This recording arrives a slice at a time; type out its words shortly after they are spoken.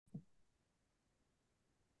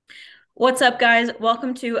What's up, guys?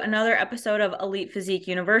 Welcome to another episode of Elite Physique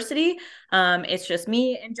University. It's just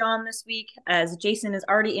me and John this week, as Jason is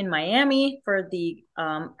already in Miami for the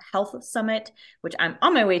Health Summit, which I'm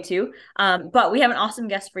on my way to. But we have an awesome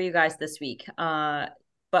guest for you guys this week.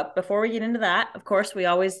 But before we get into that, of course, we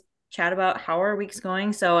always chat about how our week's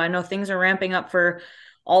going. So I know things are ramping up for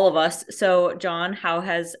all of us. So, John, how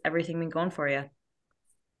has everything been going for you?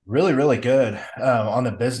 Really, really good. On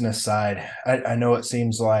the business side, I know it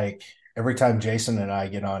seems like every time Jason and I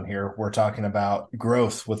get on here, we're talking about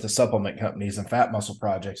growth with the supplement companies and fat muscle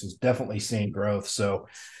projects is definitely seeing growth. So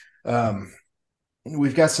um,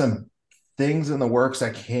 we've got some things in the works I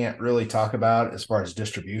can't really talk about as far as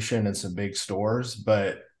distribution and some big stores.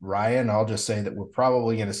 But Ryan, I'll just say that we're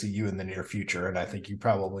probably going to see you in the near future. And I think you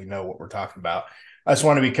probably know what we're talking about. I just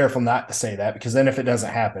want to be careful not to say that because then if it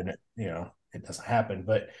doesn't happen, it doesn't happen.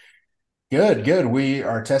 But good, good. We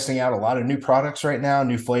are testing out a lot of new products right now,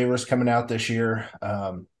 new flavors coming out this year.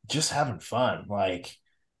 Just having fun, like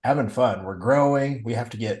having fun. We're growing. We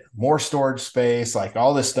have to get more storage space, like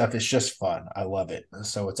all this stuff. It's just fun. I love it.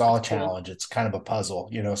 So it's all That's a cool. challenge. It's kind of a puzzle,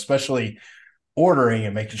 especially ordering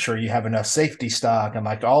and making sure you have enough safety stock and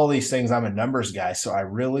like all these things. I'm a numbers guy, so I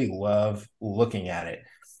really love looking at it.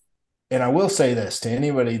 And I will say this to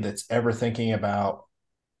anybody that's ever thinking about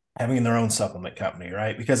having their own supplement company,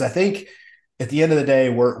 right? Because I think at the end of the day,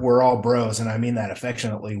 we're all bros, and I mean that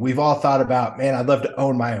affectionately. We've all thought about, man, I'd love to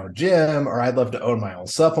own my own gym, or I'd love to own my own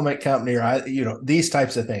supplement company, or these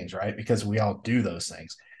types of things, right? Because we all do those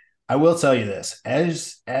things. I will tell you this: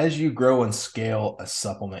 as you grow and scale a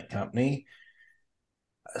supplement company,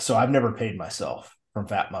 so I've never paid myself from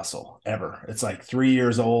Fat Muscle ever. It's like 3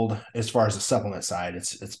 years old as far as the supplement side.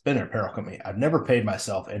 It's been an apparel company. I've never paid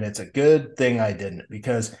myself, and it's a good thing I didn't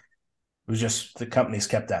because it was just the companies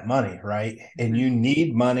kept that money, right? And Mhm. you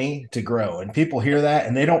need money to grow. And people hear that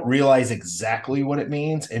and they don't realize exactly what it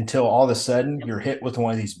means until all of a sudden you're hit with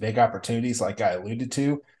one of these big opportunities, like I alluded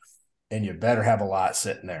to, and you better have a lot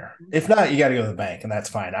sitting there. If not, you got to go to the bank, and that's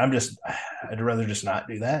fine. I'd rather just not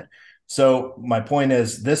do that. So my point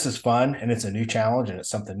is, this is fun and it's a new challenge and it's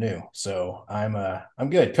something new. So I'm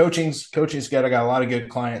good. Coaching's good. I got a lot of good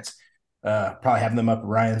clients. Probably having them up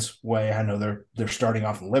Ryan's way. I know they're starting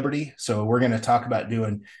off in Liberty, so we're going to talk about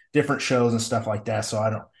doing different shows and stuff like that. So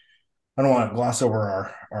I don't want to gloss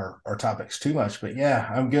over our topics too much, but yeah,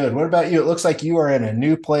 I'm good. What about you? It looks like you are in a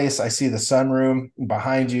new place. I see the sunroom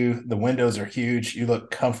behind you. The windows are huge. You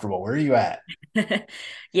look comfortable. Where are you at?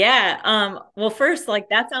 Yeah. Well, first, like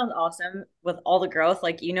that sounds awesome with all the growth.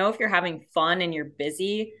 Like, if you're having fun and you're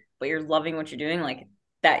busy, but you're loving what you're doing, like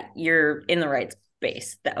that you're in the right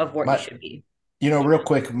space of what you My should be. real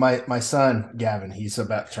quick, my son Gavin, he's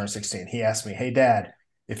about to turn 16. He asked me, "Hey Dad,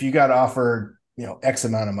 if you got offered, X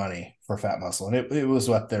amount of money for Fat Muscle, and it was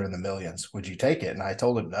up there in the millions, would you take it?" And I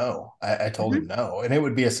told him no. I told him Mhm. no, and it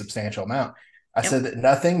would be a substantial amount. I Yep. said that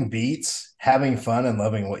nothing beats having fun and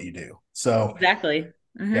loving what you do. So Exactly.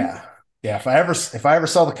 Hmm. yeah. Yeah. If I ever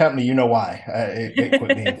sell the company, you know why it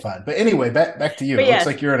quit being fun. But anyway, back to you. But It looks yes,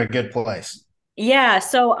 like you're in a good place. yeah.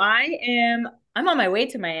 So I'm on my way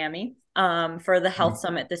to Miami for the health Mhm.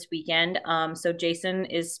 summit this weekend. So Jason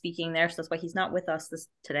is speaking there, so that's why he's not with us this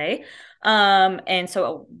today. And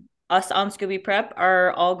so us on Scooby Prep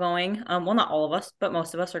are all going. Well, not all of us, but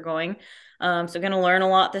most of us are going. So gonna learn a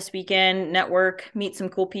lot this weekend, network, meet some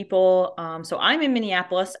cool people. So I'm in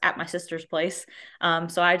Minneapolis at my sister's place.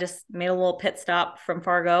 So I just made a little pit stop from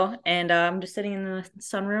Fargo, and I'm just sitting in the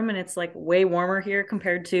sunroom, and it's like way warmer here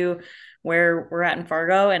compared to where we're at in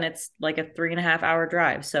Fargo, and it's like a 3.5 hour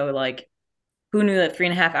drive. So like, who knew that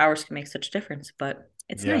 3.5 hours can make such a difference? But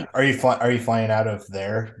it's nice. Yeah. Are you flying out of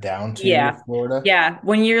there down to Yeah. Florida? Yeah.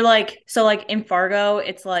 When you're like, so like in Fargo,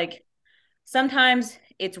 it's like sometimes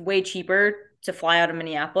it's way cheaper to fly out of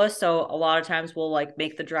Minneapolis. So a lot of times we'll like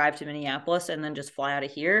make the drive to Minneapolis and then just fly out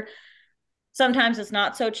of here. Sometimes it's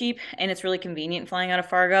not so cheap and it's really convenient flying out of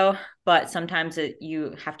Fargo, but sometimes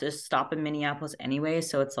you have to stop in Minneapolis anyway.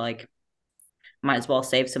 So it's like, might as well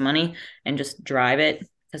save some money and just drive it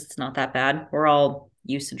because it's not that bad. We're all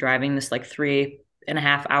used to driving this like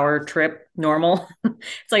 3.5 hour trip normal.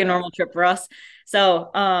 It's like a normal trip for us. So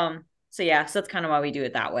yeah, so that's kind of why we do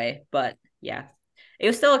it that way. But yeah, it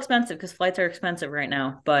was still expensive because flights are expensive right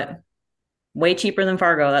now, but way cheaper than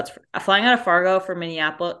Fargo. That's flying out of Fargo for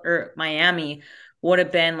Minneapolis or Miami would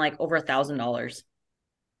have been like over $1,000.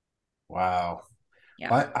 Wow.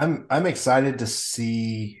 Yeah. I'm excited to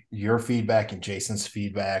see your feedback and Jason's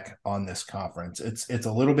feedback on this conference. It's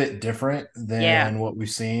a little bit different Yeah. than what we've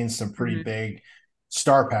seen, some pretty Hmm. big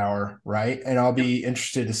star power, right? And I'll Yep. be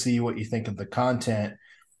interested to see what you think of the content.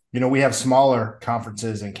 we have smaller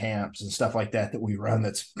conferences and camps and stuff like that we run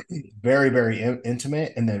that's very, very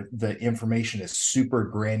intimate, and the information is super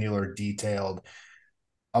granular, detailed.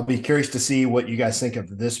 I'll be curious to see what you guys think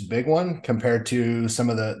of this big one compared to some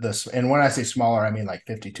of and when I say smaller, I mean like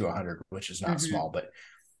 50 to 100, which is not Mhm. small, but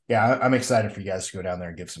yeah, I'm excited for you guys to go down there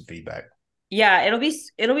and give some feedback. Yeah, it'll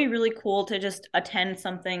be really cool to just attend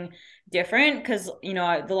something different because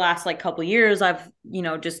the last like couple years I've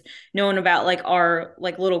just known about like our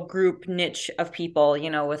like little group niche of people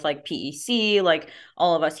with like PEC, like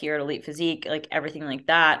all of us here at Elite Physique, like everything like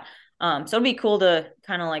that. So it'd be cool to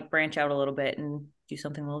kind of like branch out a little bit and do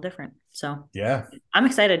something a little different. So Yeah. I'm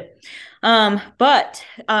excited. But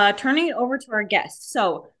turning it over to our guests.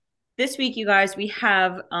 So this week, you guys, we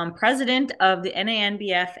have president of the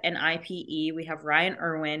NANBF and IPE. We have Ryan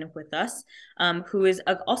Irwin with us, who is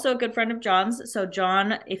also a good friend of John's. So,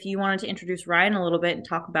 John, if you wanted to introduce Ryan a little bit and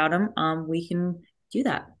talk about him, we can do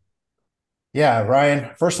that. Yeah,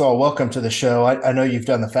 Ryan, first of all, welcome to the show. I know you've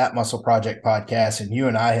done the Fat Muscle Project podcast, and you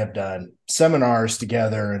and I have done seminars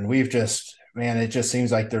together, and we've just, man, it just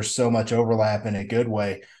seems like there's so much overlap in a good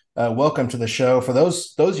way. Welcome to the show. For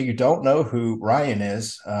those of you who don't know who Ryan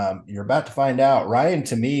is, you're about to find out. Ryan,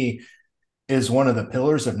 to me, is one of the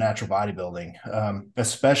pillars of natural bodybuilding,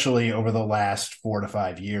 especially over the last 4 to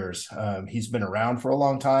 5 years. He's been around for a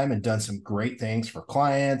long time and done some great things for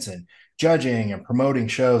clients and judging and promoting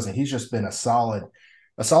shows. And he's just been a solid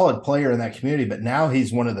player in that community. But now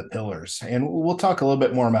he's one of the pillars. And we'll talk a little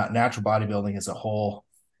bit more about natural bodybuilding as a whole.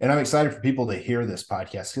 And I'm excited for people to hear this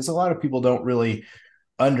podcast because a lot of people don't really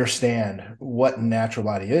understand what natural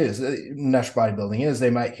bodybuilding is.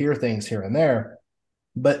 They might hear things here and there,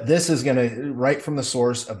 but this is going to right from the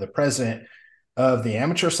source of the president of the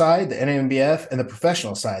amateur side, the NANBF, and the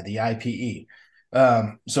professional side, the IPE.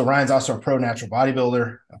 So Ryan's also a pro natural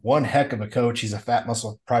bodybuilder, one heck of a coach. He's a Fat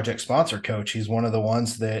Muscle Project sponsor coach. He's one of the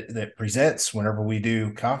ones that presents whenever we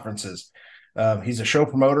do conferences. He's a show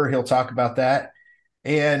promoter. He'll talk about that,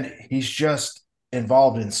 and he's just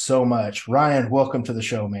involved in so much. Ryan, welcome to the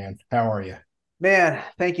show, man. How are you? Man,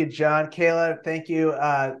 thank you, John. Kayla, thank you.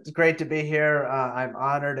 It's great to be here. I'm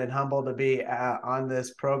honored and humbled to be on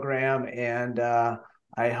this program, and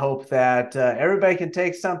I hope that everybody can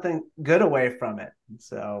take something good away from it.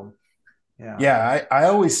 So, yeah. Yeah, I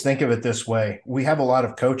always think of it this way. We have a lot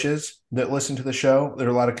of coaches that listen to the show. There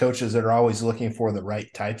are a lot of coaches that are always looking for the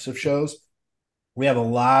right types of shows. We have a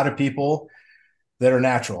lot of people that are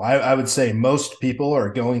natural. I would say most people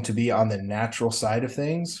are going to be on the natural side of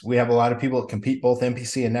things. We have a lot of people that compete both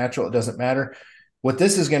NPC and natural. It doesn't matter. What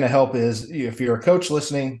this is going to help is if you're a coach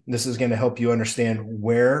listening, this is going to help you understand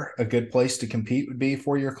where a good place to compete would be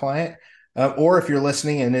for your client. Or if you're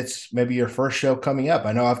listening and it's maybe your first show coming up.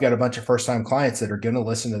 I know I've got a bunch of first time clients that are going to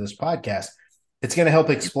listen to this podcast. It's going to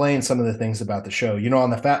help explain some of the things about the show.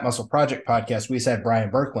 On the Fat Muscle Project podcast, we had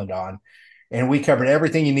Brian Birkland on, and we covered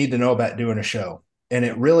everything you need to know about doing a show. And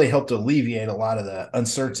it really helped alleviate a lot of the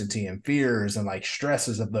uncertainty and fears and like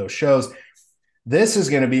stresses of those shows. This is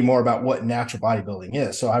going to be more about what natural bodybuilding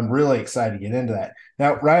is. So I'm really excited to get into that.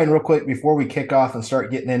 Now, Ryan, real quick, before we kick off and start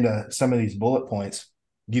getting into some of these bullet points,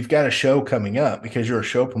 you've got a show coming up because you're a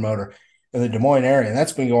show promoter in the Des Moines area, and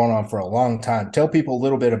that's been going on for a long time. Tell people a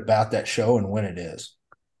little bit about that show and when it is.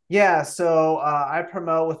 Yeah, so I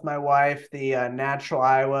promote with my wife the Natural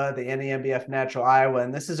Iowa, the NEMBF Natural Iowa,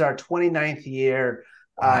 and this is our 29th year.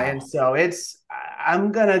 And Wow. so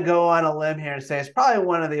I'm going to go on a limb here and say it's probably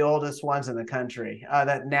one of the oldest ones in the country,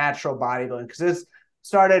 that natural bodybuilding, because it's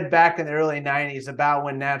started back in the early 90s, about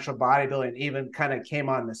when natural bodybuilding even kind of came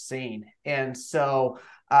on the scene. And so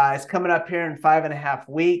it's coming up here in 5.5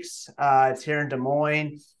 weeks. It's here in Des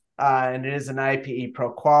Moines. And it is an IPE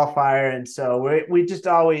Pro qualifier. And so we just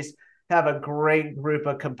always have a great group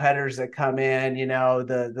of competitors that come in.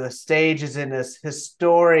 The stage is in this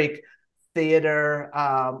historic theater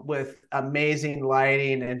with amazing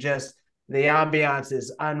lighting, and just the ambiance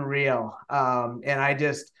is unreal.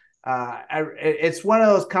 And it's one of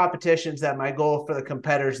those competitions that my goal for the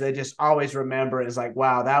competitors, they just always remember is like,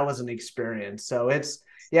 wow, that was an experience. So it's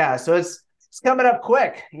coming up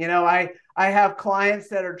quick. I have clients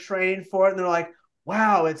that are trained for it, and they're like,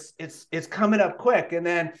 wow, it's coming up quick. And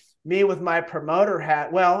then me with my promoter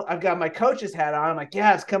hat, well, I've got my coach's hat on. I'm like,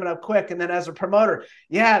 yeah, it's coming up quick. And then as a promoter,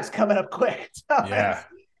 yeah, it's coming up quick. So Yeah.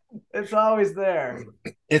 it's always there.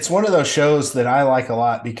 It's one of those shows that I like a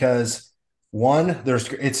lot because one,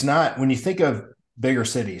 it's not when you think of bigger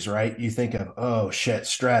cities, right? You think of, oh shit,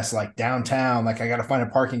 stress, like downtown, like I got to find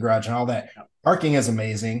a parking garage and all that. Yep. Parking is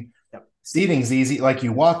amazing. Yep. Seating's easy. Like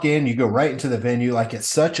you walk in, you go right into the venue. Like it's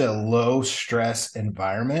such a low stress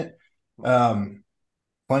environment.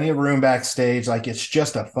 plenty of room backstage. Like it's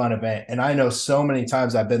just a fun event. And I know so many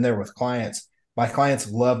times I've been there with clients. My clients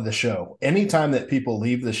love the show. Anytime that people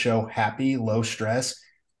leave the show happy, low stress,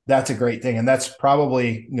 that's a great thing. And that's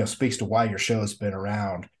probably, speaks to why your show has been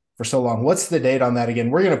around for so long. What's the date on that again?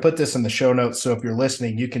 We're going to put this in the show notes. So if you're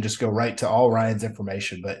listening, you can just go right to all Ryan's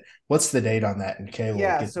information. But what's the date on that? And Kay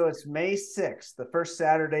will So it's May 6th, the first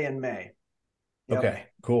Saturday in May. Yep. Okay,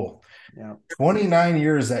 cool. Yeah. 29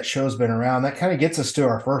 years that show's been around. That kind of gets us to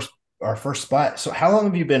our first spot. So how long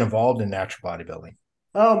have you been involved in natural bodybuilding?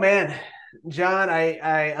 Oh man, John,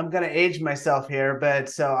 I'm going to age myself here, but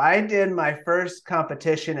so I did my first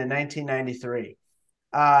competition in 1993.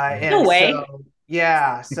 No way.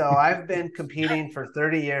 So I've been competing for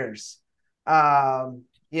 30 years. And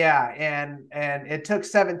it took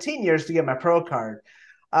 17 years to get my pro card.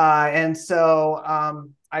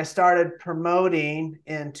 I started promoting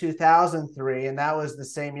in 2003, and that was the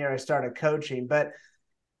same year I started coaching. But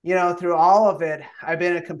through all of it, I've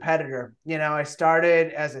been a competitor. I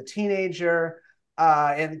started as a teenager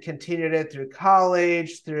and continued it through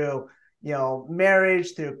college, through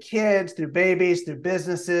marriage, through kids, through babies, through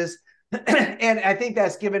businesses. And I think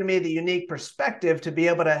that's given me the unique perspective to be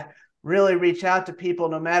able to really reach out to people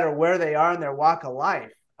no matter where they are in their walk of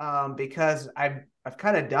life, because I've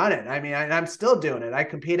kind of done it. I mean, I'm still doing it. I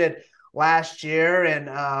competed last year, and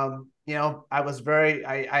I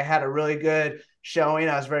had a really good showing.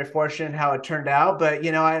 I was very fortunate how it turned out, but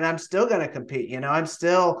and I'm still going to compete. I'm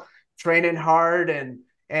still training hard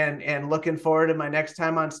and looking forward to my next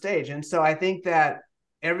time on stage. And so I think that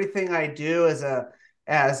everything I do as a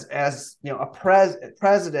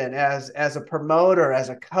president, as a promoter, as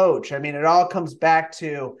a coach, I mean, it all comes back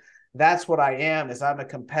to that's what I am, is I'm a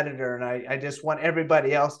competitor. And I just want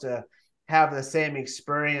everybody else to have the same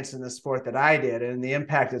experience in the sport that I did and the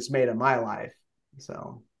impact it's made in my life.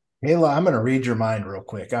 So, Kayla, I'm going to read your mind real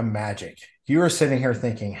quick. I'm magic. You were sitting here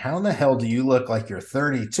thinking, how in the hell do you look like you're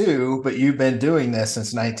 32, but you've been doing this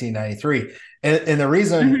since 1993? And the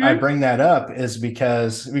reason I bring that up is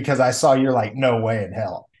because I saw you're like, no way in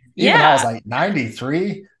hell. Even I was like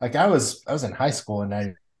 93. Like I was in high school in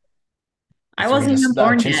 93. I wasn't even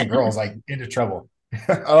born chasing yet. girls, like into trouble.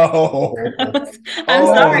 Oh, I'm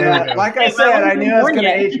sorry. Like I said, I knew I was going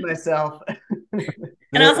to age myself.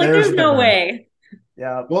 And I was like, there's no way.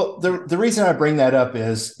 Yeah. Well, the reason I bring that up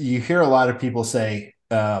is you hear a lot of people say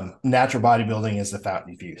natural bodybuilding is the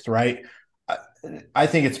fountain of youth, right? I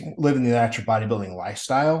think it's living the natural bodybuilding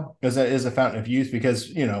lifestyle is a fountain of youth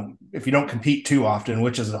because, if you don't compete too often,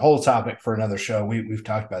 which is a whole topic for another show, we've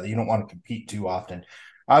talked about that. You don't want to compete too often.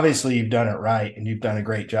 Obviously, you've done it right and you've done a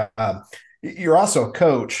great job. You're also a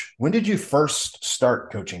coach. When did you first start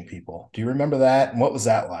coaching people? Do you remember that? And what was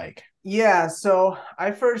that like? Yeah, so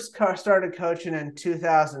I first started coaching in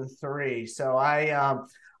 2003. So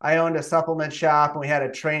I owned a supplement shop and we had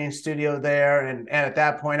a training studio there. And at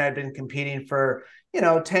that point, I'd been competing for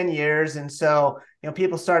 10 years. And so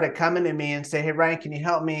people started coming to me and say, "Hey, Ryan, can you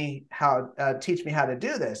help me teach me how to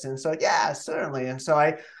do this?" And so, yeah, certainly. And so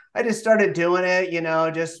I just started doing it,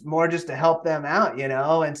 just to help them out,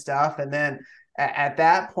 and stuff. And then at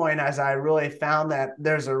that point, as I really found that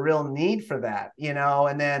there's a real need for that,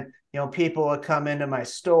 and then people would come into my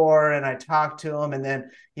store and I talk to them. And then,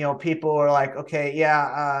 people were like, okay,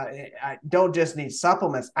 I don't just need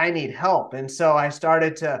supplements. I need help. And so I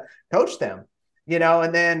started to coach them,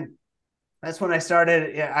 and then that's when I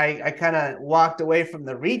started. I kind of walked away from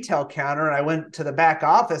the retail counter and I went to the back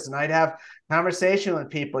office and I'd have conversation with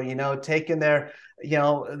people, taking their,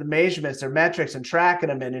 the measurements, their metrics and tracking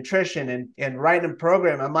them and nutrition and writing a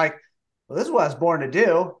program. I'm like, well, this is what I was born to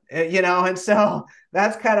do, and so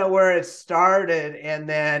that's kind of where it started. And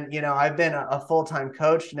then, I've been a full-time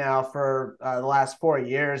coach now for the last 4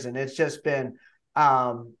 years, and it's just been,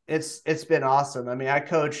 it's been awesome. I mean, I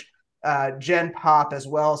coach Gen Pop as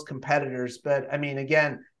well as competitors, but I mean,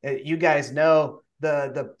 again, you guys know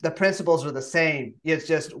the principles are the same. It's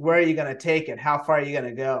just, where are you going to take it? How far are you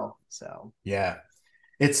going to go? So, yeah,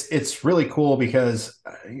 it's really cool because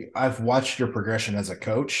I've watched your progression as a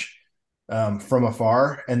coach from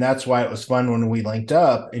afar. And that's why it was fun when we linked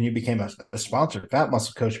up and you became a sponsored Fat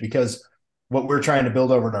Muscle Coach, because what we're trying to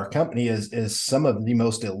build over at our company is some of the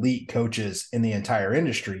most elite coaches in the entire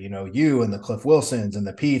industry. You and the Cliff Wilsons and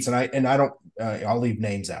the Pete's, and I don't, I'll leave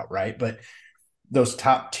names out, right? But those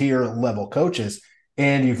top tier level coaches.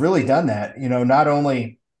 And you've really done that, not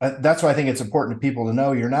only that's why I think it's important to people to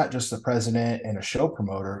know you're not just the president and a show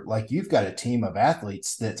promoter. Like, you've got a team of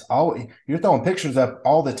athletes that's always, you're throwing pictures up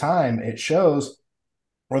all the time. It shows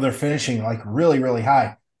where they're finishing like really, really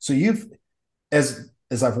high. So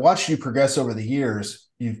as I've watched you progress over the years,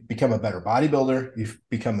 you've become a better bodybuilder, you've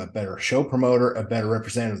become a better show promoter, a better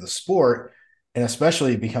representative of the sport, and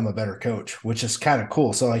especially become a better coach, which is kind of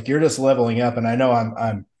cool. So like you're just leveling up. And I know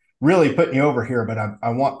I'm really putting you over here, but I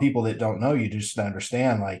want people that don't know you just to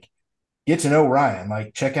understand, like, get to know Ryan,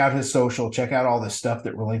 like check out his social, check out all this stuff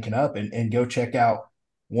that we're linking up, and go check out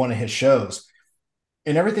one of his shows.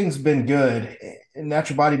 And everything's been good. And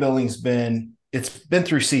natural bodybuilding's it's been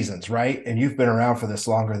through seasons, right? And you've been around for this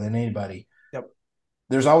longer than anybody. Yep.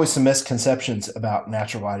 There's always some misconceptions about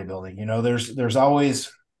natural bodybuilding. You know, there's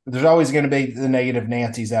always going to be the negative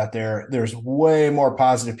Nancy's out there. There's way more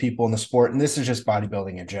positive people in the sport, and this is just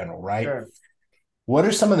bodybuilding in general, right? Sure. What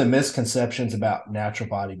are some of the misconceptions about natural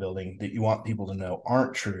bodybuilding that you want people to know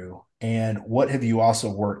aren't true? And what have you also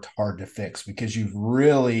worked hard to fix? Because you've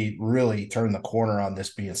really, really turned the corner on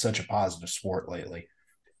this being such a positive sport lately.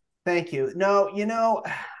 Thank you. No,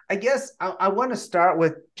 I guess I want to start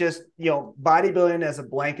with just, bodybuilding as a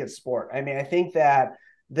blanket sport. I mean, I think that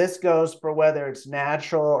this goes for whether it's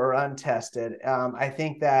natural or untested. I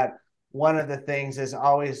think that one of the things is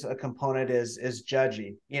always a component is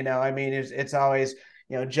judging. I mean, it's always,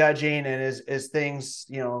 judging, and is things,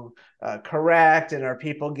 correct, and are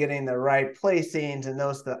people getting the right placings and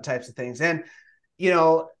those types of things. And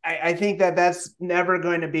I think that that's never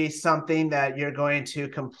going to be something that you're going to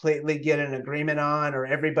completely get an agreement on, or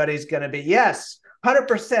everybody's going to be, yes,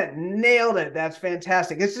 100% nailed it. That's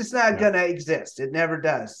fantastic. It's just not going to exist. It never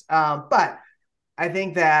does. But I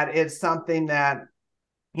think that it's something that,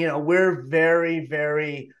 we're very,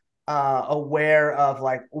 very aware of,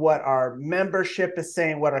 like what our membership is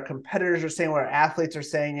saying, what our competitors are saying, what our athletes are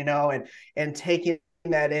saying, and taking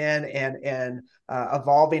that in and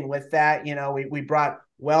evolving with that. We brought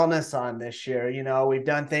wellness on this year. We've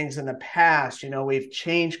done things in the past. We've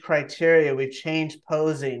changed criteria, we've changed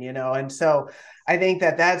posing. And so I think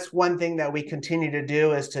that that's one thing that we continue to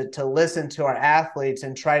do, is to listen to our athletes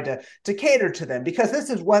and try to cater to them, because this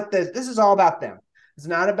is all about them. It's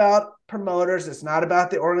not about promoters. It's not about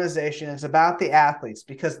the organization. It's about the athletes,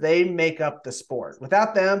 because they make up the sport.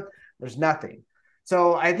 Without them, there's nothing.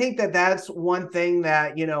 So I think that that's one thing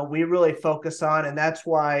that, we really focus on. And that's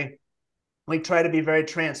why we try to be very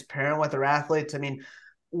transparent with our athletes. I mean,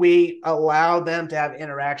 we allow them to have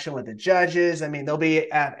interaction with the judges. I mean, they'll be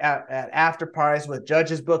at after parties with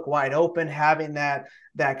judges book wide open, having that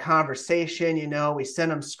conversation. We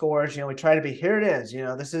send them scores. We try to be, here it is.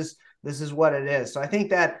 This is what it is. So I think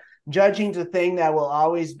that judging's a thing that will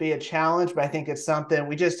always be a challenge, but I think it's something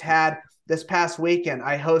we just had this past weekend.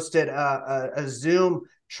 I hosted a Zoom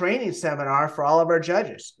training seminar for all of our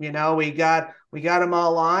judges. We got them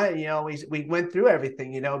all on. We went through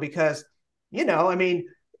everything. Because I mean,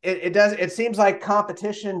 it seems like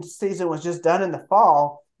competition season was just done in the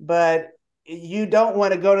fall, but you don't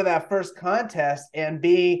want to go to that first contest and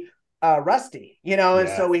be rusty, and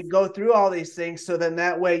so we go through all these things. So then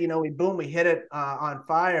that way, we hit it on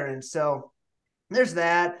fire. And so there's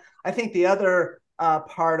that. I think the other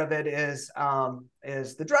part of it is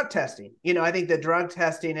the drug testing. I think the drug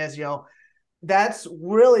testing is, that's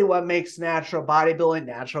really what makes natural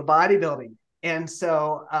bodybuilding. And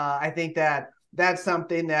so I think that that's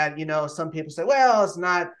something that, some people say, well, it's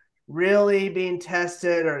not really being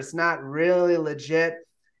tested, or it's not really legit.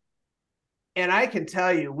 And I can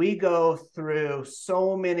tell you, we go through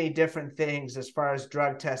so many different things as far as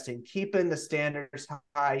drug testing, keeping the standards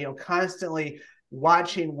high, constantly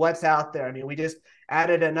watching what's out there. I mean, we just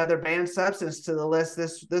added another banned substance to the list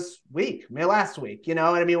this week, last week, and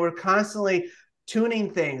I mean, we're constantly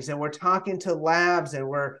tuning things, and we're talking to labs, and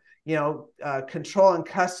we're, controlling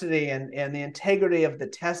custody and the integrity of the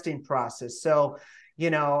testing process. So, we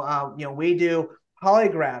do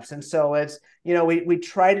polygraphs. And so it's, we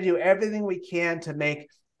try to do everything we can to make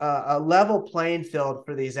a level playing field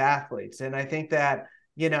for these athletes. And I think that,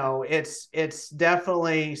 it's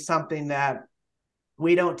definitely something that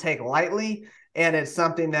we don't take lightly, and it's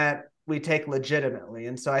something that we take legitimately.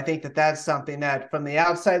 And so I think that that's something that from the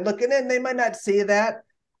outside looking in, they might not see that.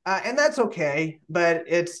 And that's okay, but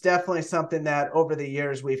it's definitely something that over the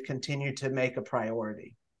years we've continued to make a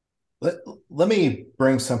priority. Let me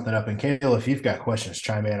bring something up. And Kayla, if you've got questions,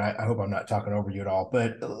 chime in. I hope I'm not talking over you at all.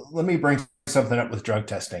 But let me bring something up with drug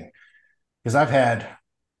testing, because I've had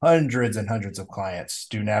hundreds and hundreds of clients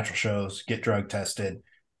do natural shows, get drug tested.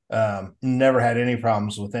 Never had any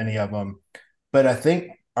problems with any of them. But I think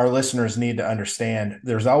our listeners need to understand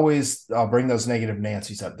there's always, I'll bring those negative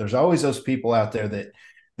Nancy's up. There's always those people out there that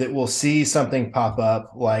will see something pop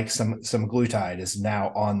up, like some glutide is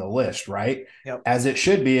now on the list, right? Yep. As it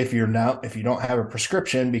should be if you don't have a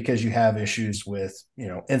prescription, because you have issues with,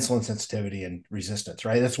 insulin sensitivity and resistance,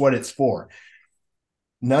 right? That's what it's for.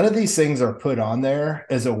 none of these things are put on there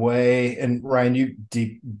as a way. And Ryan, you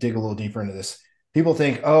dig a little deeper into this. People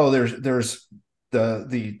think, oh, there's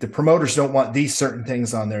the promoters don't want these certain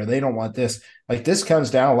things on there. They don't want this. Like this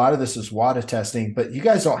comes down. A lot of this is WADA testing, but you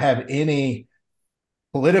guys don't have any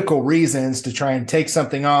political reasons to try and take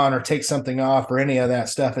something on or take something off or any of that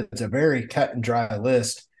stuff. It's a very cut and dry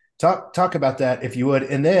list. Talk about that if you would.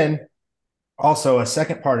 And then also a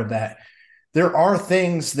second part of that, there are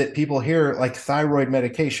things that people hear like thyroid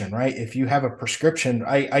medication, right? If you have a prescription,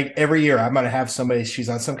 I every year I'm going to have somebody, she's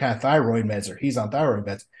on some kind of thyroid meds or he's on thyroid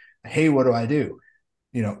meds. Hey, what do I do?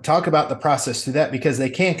 Talk about the process through that, because they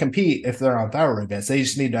can't compete if they're on thyroid meds. They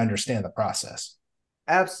just need to understand the process.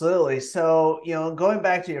 Absolutely. So, going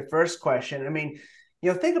back to your first question, I mean,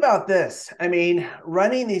 think about this. I mean,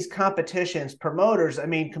 running these competitions, promoters, I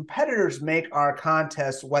mean, competitors make our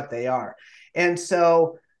contests what they are. And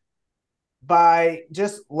so by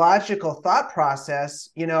just logical thought process,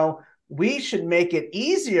 we should make it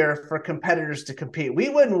easier for competitors to compete. We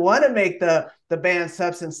wouldn't want to make the banned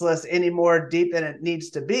substance list any more deep than it needs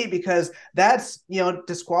to be, because that's,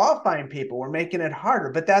 disqualifying people. We're making it harder,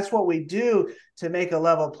 but that's what we do to make a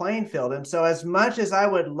level playing field. And so as much as I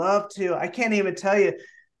would love to, I can't even tell you,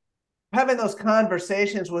 having those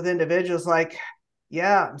conversations with individuals like,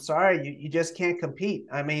 yeah, I'm sorry, you just can't compete.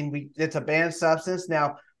 I mean, it's a banned substance.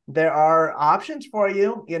 Now, there are options for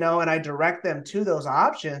you, and I direct them to those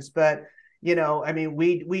options. But, I mean,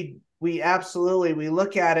 we absolutely, we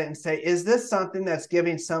look at it and say, is this something that's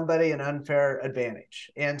giving somebody an unfair advantage?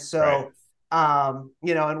 And so, right.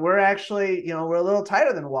 And we're actually, we're a little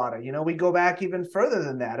tighter than WADA. We go back even further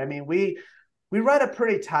than that. I mean, we run it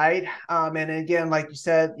pretty tight. And again, like you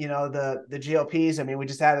said, the GLPs, I mean, we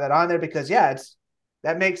just added that on there because, yeah,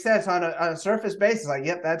 that makes sense on a surface basis. Like,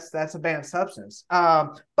 yep, that's a banned substance.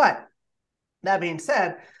 But that being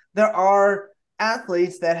said, there are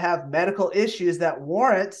athletes that have medical issues that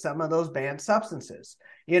warrant some of those banned substances.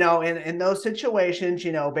 In those situations,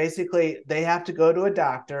 basically they have to go to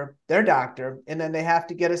their doctor, and then they have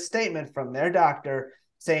to get a statement from their doctor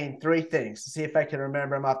saying three things. See if I can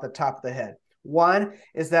remember them off the top of the head. One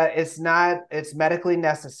is that it's medically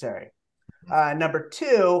necessary. Number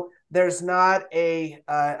two, there's not a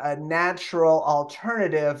natural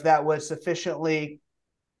alternative that would sufficiently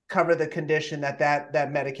cover the condition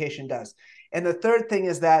that medication does. And the third thing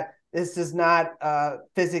is that this does not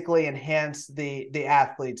physically enhance the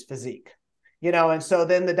athlete's physique. And so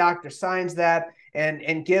then the doctor signs that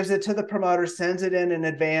and gives it to the promoter, sends it in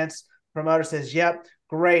advance. Promoter says, yep,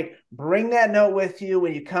 great. Bring that note with you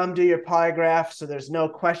when you come do your polygraph, so there's no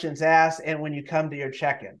questions asked, and when you come to your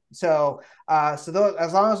check-in. So those,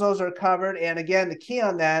 as long as those are covered, and again, the key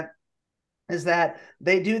on that is that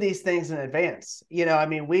they do these things in advance. I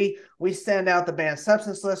mean, we send out the banned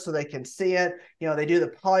substance list so they can see it. They do the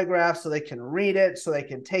polygraph so they can read it, so they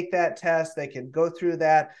can take that test, they can go through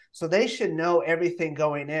that. So they should know everything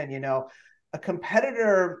going in. A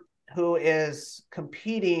competitor who is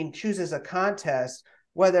competing chooses a contest,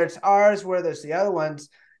 whether it's ours, whether it's the other ones,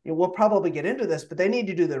 we'll probably get into this, but they need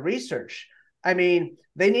to do the research. I mean,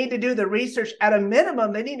 they need to do the research at a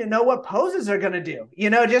minimum. They need to know what poses they're going to do.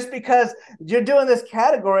 Just because you're doing this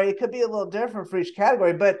category, it could be a little different for each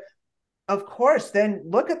category. But of course, then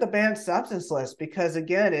look at the banned substance list, because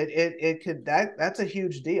again, that's a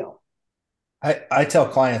huge deal. I tell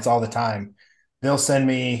clients all the time, they'll send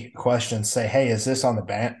me questions, say, hey, is this on the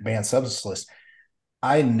banned substance list?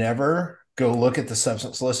 I never go look at the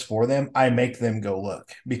substance list for them. I make them go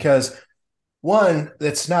look, because one,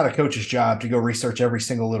 it's not a coach's job to go research every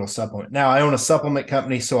single little supplement. Now, I own a supplement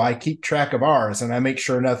company, so I keep track of ours, and I make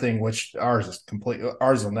sure nothing, which ours is complete.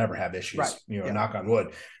 Ours will never have issues, right. Knock on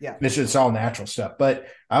wood. Yeah. It's just all natural stuff. But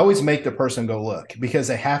I always make the person go look, because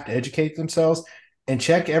they have to educate themselves and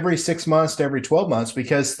check every 6 months to every 12 months,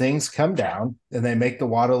 because things come down and they make the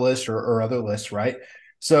WADA list or other lists, right?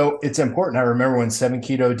 So it's important. I remember when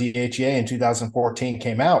 7-keto DHEA in 2014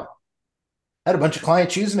 came out, I had a bunch of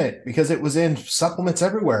clients using it because it was in supplements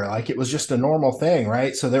everywhere. Like it was just a normal thing,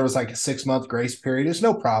 right? So there was like a 6-month grace period. It's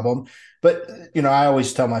no problem. But, I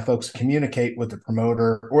always tell my folks, communicate with the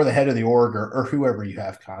promoter or the head of the org or whoever you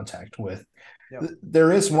have contact with. Yep.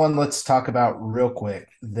 There is one, let's talk about real quick,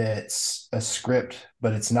 that's a script,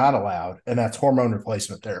 but it's not allowed. And that's hormone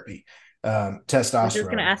replacement therapy, testosterone. I was just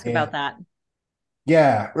going to ask about that.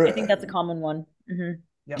 Yeah. I think that's a common one. Mm-hmm.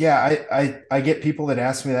 Yep. Yeah, I get people that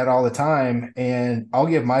ask me that all the time, and I'll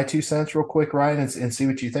give my 2 cents real quick, Ryan, and see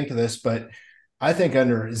what you think of this. But I think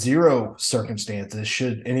under zero circumstances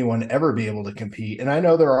should anyone ever be able to compete. And I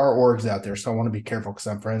know there are orgs out there, so I want to be careful because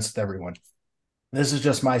I'm friends with everyone. This is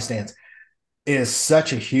just my stance. It is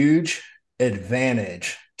such a huge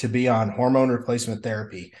advantage to be on hormone replacement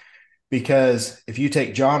therapy, because if you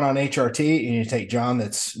take John on HRT and you take John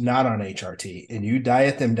that's not on HRT and you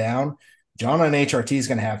diet them down, John on HRT is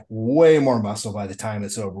going to have way more muscle by the time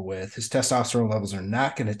it's over with. His testosterone levels are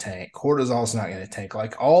not going to tank. Cortisol is not going to tank.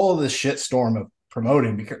 Like all of this shit storm of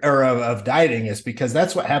promoting or of dieting is because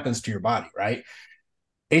that's what happens to your body, right?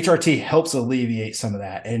 HRT helps alleviate some of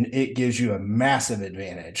that and it gives you a massive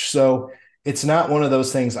advantage. So it's not one of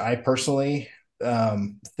those things I personally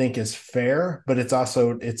think is fair, but it's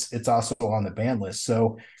also on the ban list.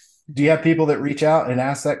 So do you have people that reach out and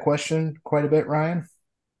ask that question quite a bit, Ryan?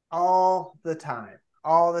 All the time,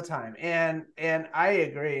 all the time. And I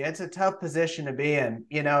agree. It's a tough position to be in,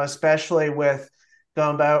 especially with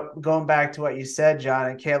going back to what you said, John,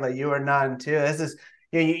 and Kayla, you are none too. This is,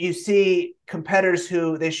 you see competitors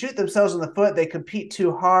who they shoot themselves in the foot, they compete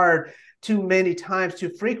too hard, too many times, too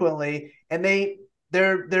frequently, and their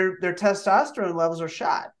testosterone levels are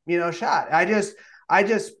shot. I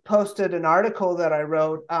just posted an article that I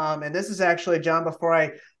wrote, and this is actually, John, before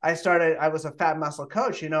I started, I was a fat muscle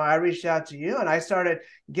coach. I reached out to you and I started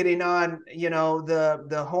getting on,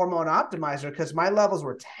 the hormone optimizer because my levels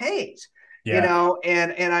were tanked. Yeah.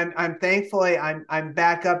 And I'm thankfully I'm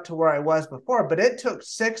back up to where I was before, but it took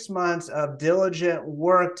 6 months of diligent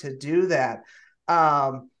work to do that.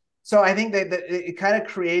 So I think that it kind of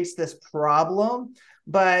creates this problem.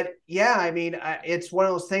 But yeah, I mean, it's one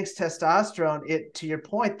of those things. Testosterone, to your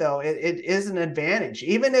point though, it is an advantage.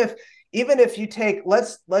 Even if you take,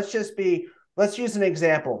 let's use an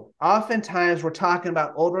example. Oftentimes we're talking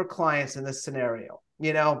about older clients in this scenario.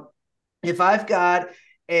 If I've got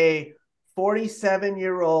a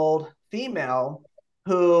 47-year-old female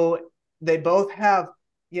who they both have,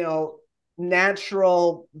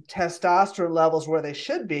 natural testosterone levels where they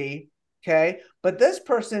should be, okay, but this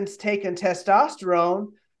person's taking testosterone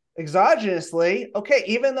exogenously, okay,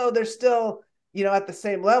 even though they're still, at the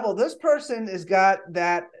same level, this person has got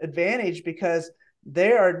that advantage because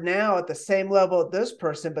they are now at the same level as this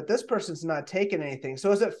person, but this person's not taking anything.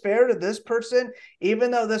 So is it fair to this person, even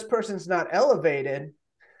though this person's not elevated,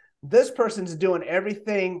 this person's doing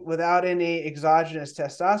everything without any exogenous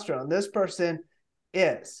testosterone? This person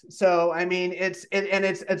is. So I mean, it's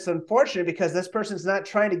unfortunate because this person's not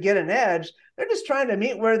trying to get an edge; they're just trying to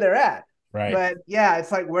meet where they're at. Right. But yeah,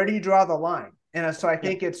 it's like, where do you draw the line? And so I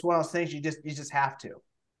think it's one of those things you just have to.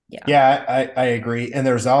 Yeah, I agree. And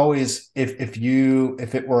there's always,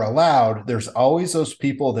 if it were allowed, there's always those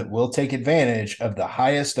people that will take advantage of the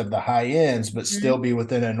highest of the high ends, but still be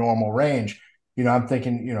within a normal range. I'm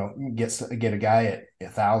thinking, get a guy at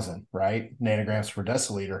 1,000, right, nanograms per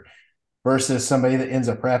deciliter, versus somebody that ends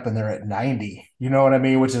a prep and they're at 90. You know what I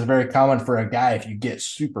mean? Which is very common for a guy if you get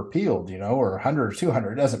super peeled, or 100 or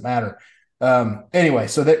 200, it doesn't matter. Anyway,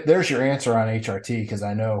 so there's your answer on HRT, because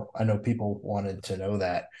I know people wanted to know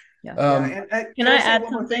that. Yeah. Can I add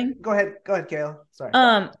something? Go ahead, Kayla. Sorry.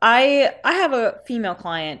 I have a female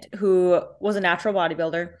client who was a natural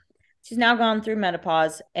bodybuilder. She's now gone through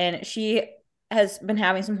menopause and she has been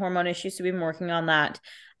having some hormone issues, so we've been working on that.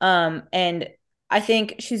 And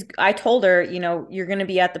I told her, you're going to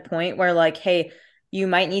be at the point where like, hey, you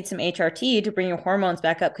might need some HRT to bring your hormones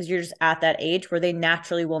back up because you're just at that age where they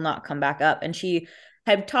naturally will not come back up. And she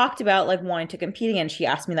had talked about like wanting to compete again. She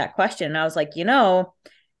asked me that question and I was like,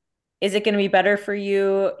 is it going to be better for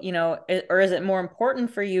you, or is it more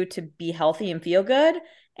important for you to be healthy and feel good?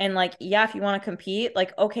 And like, yeah, if you want to compete,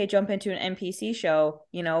 like, okay, jump into an NPC show,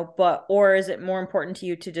 or is it more important to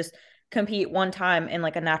you to just compete one time in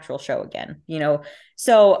like a natural show again,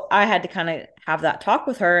 So I had to kind of have that talk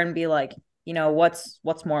with her and be like,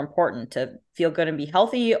 what's more important, to feel good and be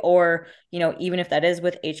healthy, or, even if that is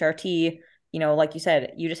with HRT, like you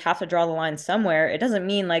said, you just have to draw the line somewhere. It doesn't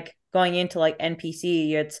mean like going into like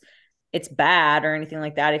NPC, it's bad or anything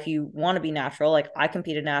like that. If you want to be natural, like I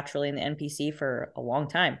competed naturally in the NPC for a long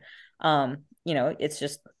time. It's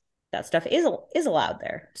just that stuff is allowed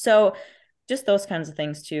there. So just those kinds of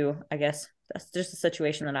things too, I guess. That's just a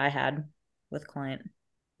situation that I had with client.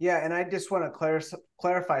 Yeah, and I just want to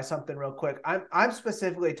clarify something real quick. I'm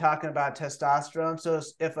specifically talking about testosterone. So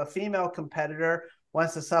if a female competitor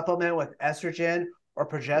wants to supplement with estrogen or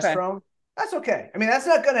progesterone, okay, that's okay. I mean, that's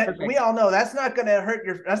not going to, we all know that's not going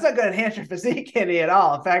to that's not going to enhance your physique any at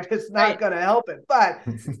all. In fact, it's not going to help it, but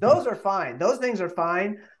those are fine. Those things are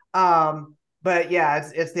fine. But yeah,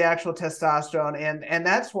 it's the actual testosterone. And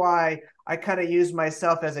that's why I kind of use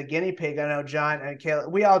myself as a guinea pig. I know John and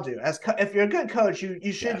Kayla, we all do. If you're a good coach,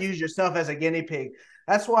 you should use yourself as a guinea pig.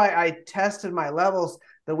 That's why I tested my levels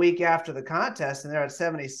the week after the contest, and they're at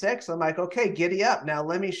 76. I'm like, okay, giddy up. Now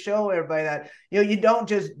let me show everybody that you don't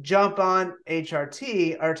just jump on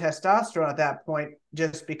HRT or testosterone at that point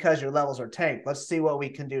just because your levels are tanked. Let's see what we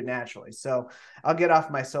can do naturally. So I'll get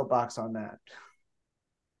off my soapbox on that.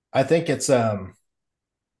 I think it's a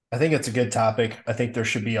good topic. I think there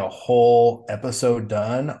should be a whole episode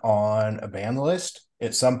done on a band list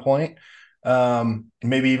at some point.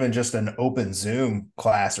 Maybe even just an open Zoom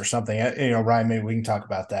class or something. Ryan, maybe we can talk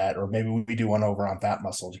about that, or maybe we do one over on Fat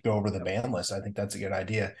Muscle to go over the band list. I think that's a good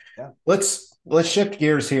idea. Yeah. Let's shift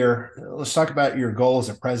gears here. Let's talk about your goal as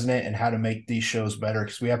a president and how to make these shows better,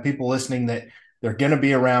 because we have people listening that they're going to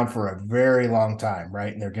be around for a very long time,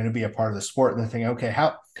 right? And they're going to be a part of the sport, and they're thinking, okay,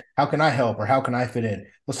 how can I help, or how can I fit in?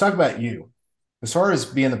 Let's talk about you. As far as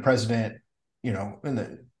being the president,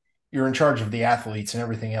 you're in charge of the athletes and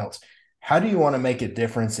everything else. How do you want to make a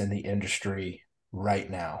difference in the industry right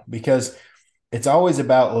now? Because it's always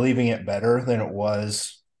about leaving it better than it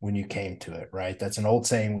was when you came to it, right? That's an old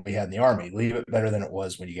saying we had in the Army: leave it better than it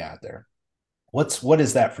was when you got there. What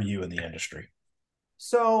is that for you in the industry?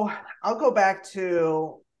 So I'll go back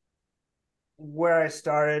to where I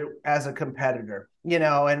started as a competitor,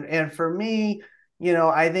 and for me,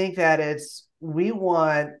 I think that we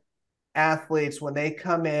want athletes, when they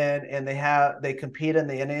come in and they compete in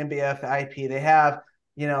the NANBF IPE, they have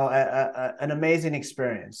an amazing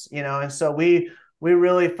experience, and so we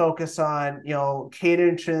really focus on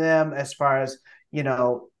catering to them as far as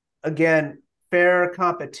again, fair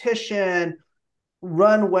competition,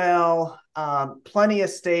 run well, plenty of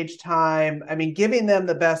stage time. I mean, giving them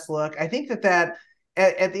the best look. I think that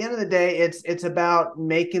at the end of the day, it's about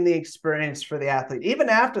making the experience for the athlete, even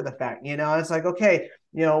after the fact. It's like, okay,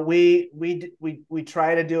 we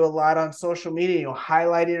try to do a lot on social media,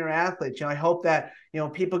 highlighting our athletes. I hope that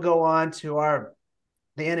people go on to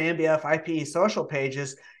the NANBF IPE social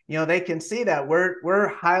pages. They can see that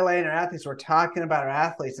we're highlighting our athletes, we're talking about our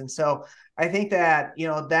athletes, and so I think that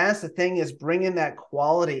that's the thing, is bringing that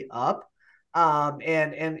quality up,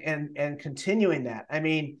 and continuing that. I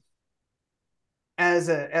mean, as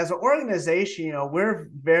an organization, we're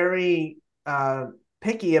very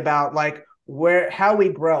picky about like how we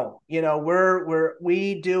grow.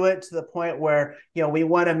 We do it to the point where we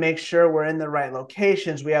want to make sure we're in the right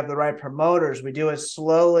locations, we have the right promoters, we do it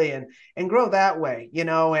slowly and grow that way.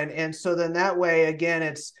 And so then that way, again,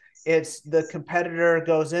 it's the competitor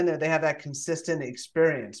goes in there, they have that consistent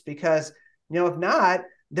experience, because if not,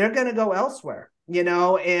 they're going to go elsewhere.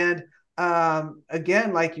 And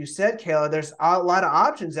again, like you said, Kayla, there's a lot of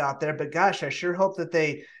options out there, but gosh, I sure hope that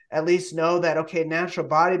they at least know that, okay, natural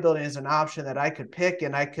bodybuilding is an option that I could pick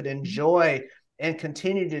and I could enjoy and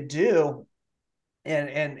continue to do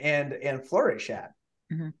and flourish at.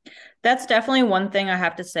 Mm-hmm. That's definitely one thing I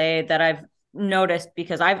have to say that I've noticed,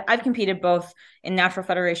 because I've competed both in natural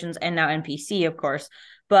federations and now NPC, of course,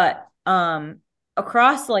 but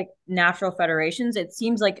across like natural federations, it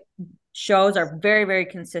seems like shows are very, very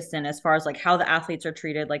consistent as far as like how the athletes are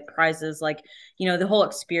treated, like prizes, like the whole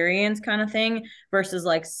experience kind of thing, versus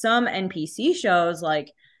like some NPC shows,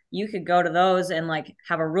 like you could go to those and like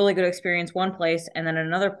have a really good experience one place, and then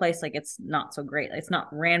another place like it's not so great, it's not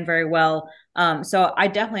ran very well. So I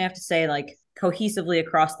definitely have to say, like, cohesively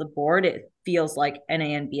across the board, it feels like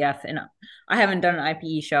NANBF, and I haven't done an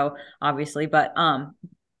IPE show obviously, but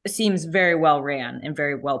it seems very well ran and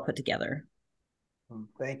very well put together.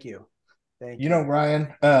 Thank you.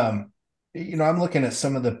 Ryan, I'm looking at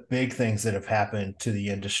some of the big things that have happened to the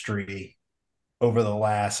industry over the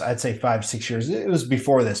last, I'd say 5-6 years. It was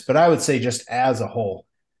before this, but I would say just as a whole,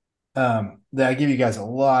 that I give you guys a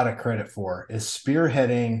lot of credit for, is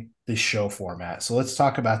spearheading the show format. So let's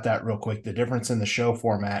talk about that real quick. The difference in the show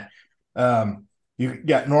format. You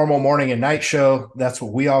got normal morning and night show. That's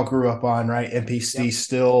what we all grew up on, right? NPC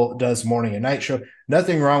still does morning and night show.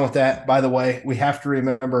 Nothing wrong with that. By the way, we have to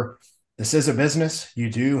remember, this is a business.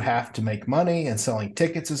 You do have to make money, and selling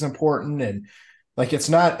tickets is important. And like, it's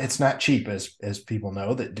not cheap, as people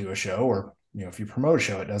know that do a show, or if you promote a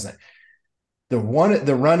show, it doesn't. The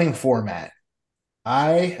running format,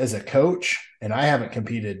 I as a coach, and I haven't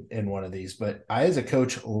competed in one of these, but I as a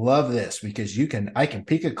coach love this, because I can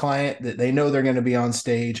pick a client that they know they're going to be on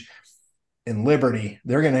stage in Liberty.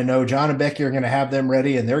 They're going to know John and Becky are going to have them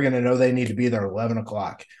ready, and they're going to know they need to be there 11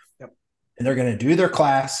 o'clock. Yep. And they're going to do their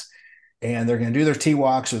class, and they're going to do their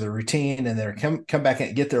T-walks or their routine, and they're come back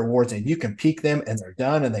and get their awards, and you can peak them, and they're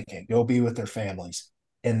done, and they can go be with their families.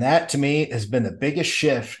 And that, to me, has been the biggest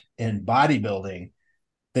shift in bodybuilding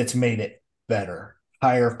that's made it better,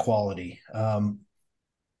 higher quality.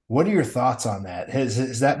 What are your thoughts on that?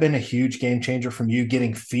 Has that been a huge game changer from you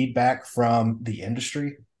getting feedback from the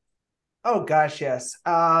industry? Oh gosh, yes.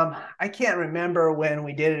 I can't remember when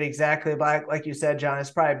we did it exactly, but like you said, John,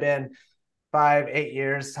 it's probably been 5, 8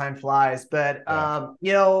 years. Time flies. But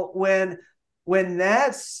Yeah. when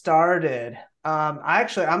that started, I'm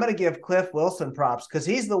going to give Cliff Wilson props because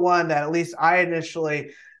he's the one that at least I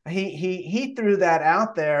initially he threw that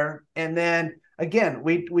out there, and then again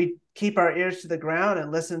we keep our ears to the ground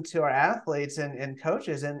and listen to our athletes and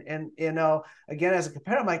coaches, and again as a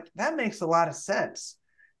competitor, I'm like, that makes a lot of sense.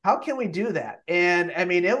 How can we do that? And I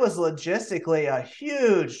mean, it was logistically a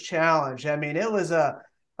huge challenge. I mean, it was a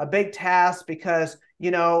big task because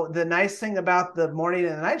the nice thing about the morning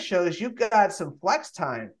and the night show is you've got some flex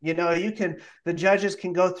time. The judges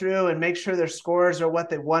can go through and make sure their scores are what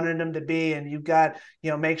they wanted them to be, and you've got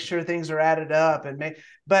make sure things are added up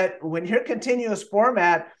but when you're continuous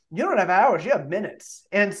format, you don't have hours, you have minutes.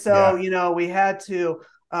 And so Yeah. we had to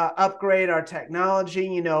upgrade our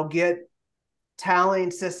technology, get tallying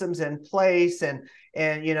systems in place, and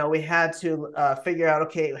we had to figure out,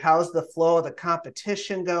 okay, how's the flow of the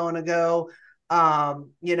competition going to go.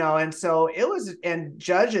 And so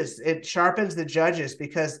it sharpens the judges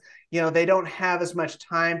because they don't have as much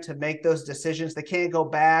time to make those decisions. They can't go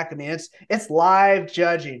back. I mean, it's live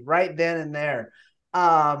judging right then and there.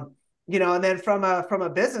 And then from a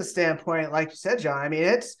business standpoint, like you said, John, I mean,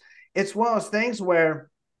 it's one of those things where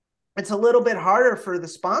it's a little bit harder for the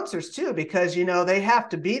sponsors too, because they have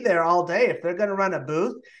to be there all day if they're going to run a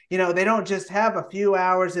booth. They don't just have a few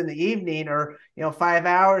hours in the evening or 5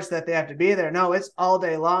 hours that they have to be there. No, it's all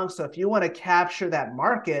day long. So if you want to capture that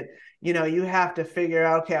market, you have to figure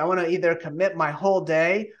out, okay, I want to either commit my whole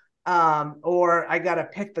day, or I got to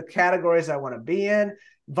pick the categories I want to be in.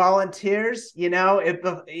 Volunteers,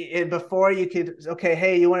 before you could, okay,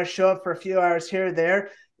 hey, you want to show up for a few hours here or there,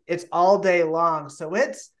 it's all day long. So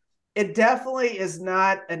it definitely is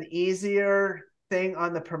not an easier thing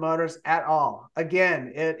on the promoters at all.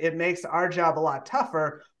 Again, it makes our job a lot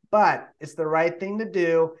tougher, but it's the right thing to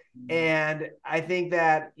do. And I think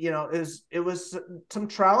that, it was some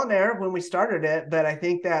trial and error when we started it, but I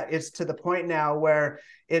think that it's to the point now where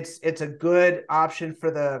it's a good option for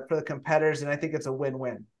the competitors. And I think it's a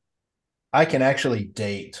win-win. I can actually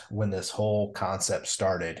date when this whole concept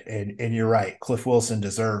started. And you're right. Cliff Wilson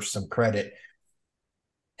deserves some credit.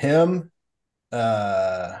 Him,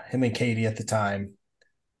 him and Katie at the time,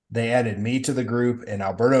 they added me to the group and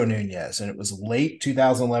Alberto Nunez, and it was late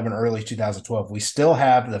 2011, early 2012. We still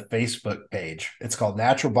have the Facebook page. It's called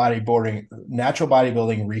Natural Bodybuilding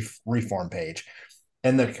Reform page.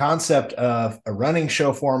 And the concept of a running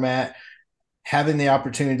show format, having the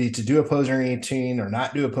opportunity to do a posing routine or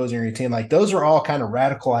not do a posing routine, like those are all kind of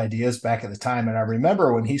radical ideas back at the time. And I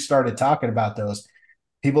remember when he started talking about those,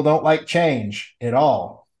 people don't like change at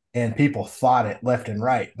all. And people fought it left and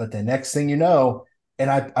right. But the next thing you know, and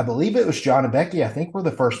I believe it was John and Becky, I think were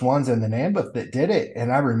the first ones in the NANBF that did it.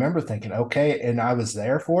 And I remember thinking, okay, and I was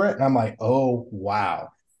there for it. And I'm like, oh, wow,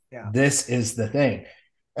 Yeah. this is the thing.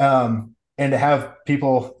 And to have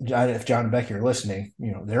people, if John and Becky are listening,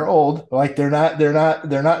 they're old, like they're not in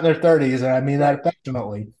their 30s. And I mean that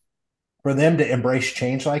affectionately. For them to embrace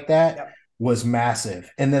change like that Yep. was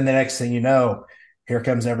massive. And then the next thing you know, here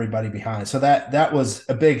comes everybody behind. So that was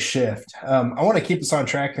a big shift. I want to keep us on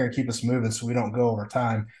track here and keep us moving so we don't go over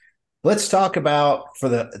time. Let's talk about for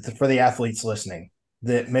the athletes listening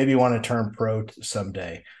that maybe want to turn pro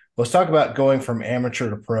someday. Let's talk about going from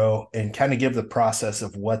amateur to pro and kind of give the process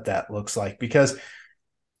of what that looks like, because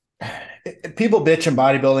people bitch in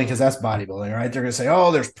bodybuilding because that's bodybuilding, right? They're going to say,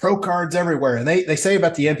 oh, there's pro cards everywhere. And they say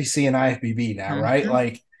about the NPC and IFBB now, right? Mm-hmm.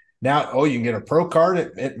 Like now, oh, you can get a pro card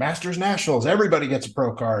at Masters Nationals. Everybody gets a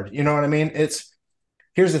pro card. You know what I mean?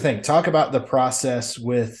 Here's the thing. Talk about the process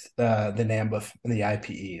with the NANBF and the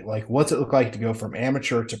IPE. Like, what's it look like to go from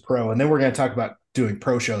amateur to pro? And then we're going to talk about doing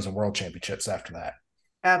pro shows and world championships after that.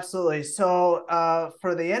 Absolutely. So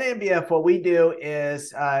for the NANBF, what we do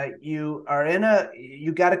is you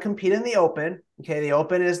got to compete in the open. Okay, the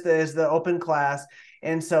open is the open class,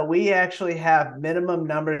 and so we actually have minimum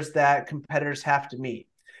numbers that competitors have to meet.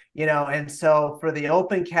 And so for the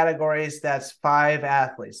open categories, that's 5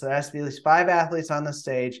 athletes. So there has to be at least 5 athletes on the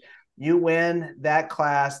stage. You win that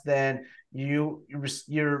class, then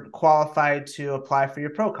you're qualified to apply for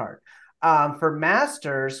your pro card. For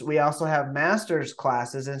masters, we also have masters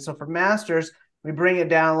classes. And so for masters, we bring it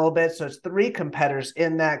down a little bit. So it's 3 competitors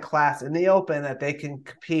in that class in the open that they can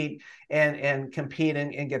compete and compete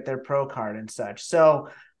and get their pro card and such. So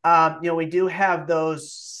We do have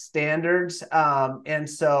those standards. And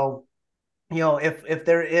so, if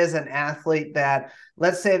there is an athlete that,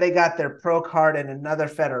 let's say they got their pro card in another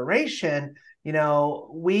federation,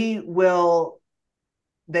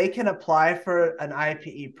 they can apply for an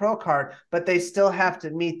IPE pro card, but they still have to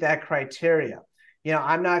meet that criteria.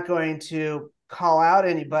 I'm not going to call out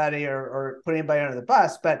anybody or put anybody under the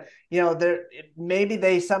bus, but maybe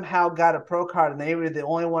they somehow got a pro card and they were the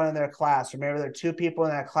only one in their class, or maybe there are two people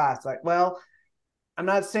in that class. Like, well, I'm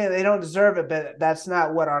not saying they don't deserve it, but that's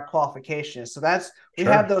not what our qualification is. So we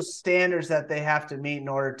have those standards that they have to meet in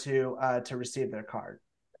order to receive their card.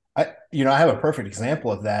 I have a perfect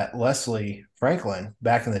example of that. Leslie Franklin,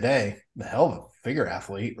 back in the day, the hell of a figure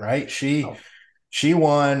athlete, right? She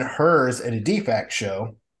won hers at a DFAC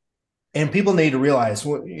show, and people need to realize,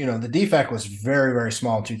 the DFAC was very, very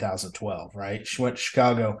small in 2012, right? She went to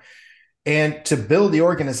Chicago, and to build the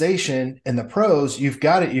organization and the pros, you've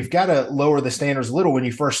got to lower the standards a little when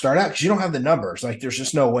you first start out, because you don't have the numbers. Like, there's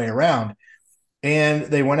just no way around. And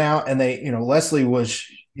they went out and Leslie was,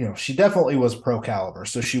 she definitely was pro caliber.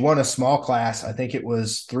 So she won a small class. I think it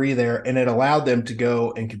was 3 there, and it allowed them to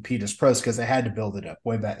go and compete as pros because they had to build it up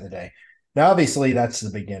way back in the day. Now, obviously, that's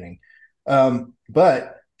the beginning.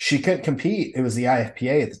 But she couldn't compete. It was the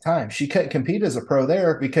IFPA at the time. She couldn't compete as a pro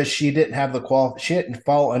there because she didn't have she didn't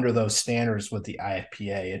fall under those standards with the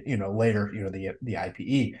IFPA and, later, the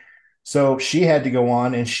IPE. So she had to go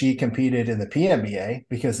on and she competed in the PMBA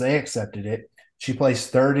because they accepted it. She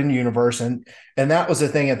placed 3rd in universe. And that was the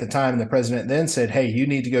thing at the time. The president then said, hey, you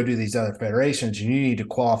need to go do these other federations. You need to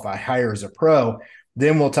qualify higher as a pro.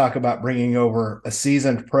 Then we'll talk about bringing over a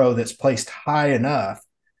seasoned pro that's placed high enough.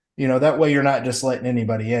 That way you're not just letting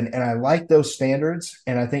anybody in. And I like those standards.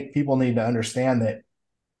 And I think people need to understand that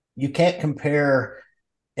you can't compare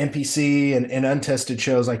NPC and untested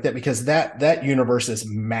shows like that, because that universe is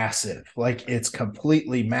massive. Like, it's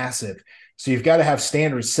completely massive. So you've got to have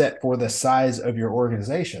standards set for the size of your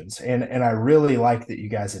organizations. And I really like that you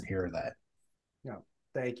guys adhere to that. Yeah,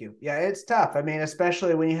 thank you. Yeah, it's tough. I mean,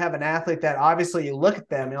 especially when you have an athlete that obviously you look at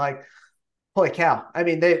them, you're like, holy cow. I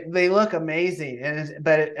mean, they look amazing.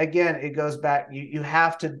 But again, it goes back, you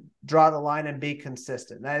have to draw the line and be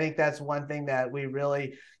consistent. And I think that's one thing that we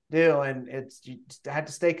really do. And you have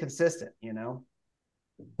to stay consistent,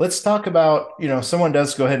 Let's talk about, someone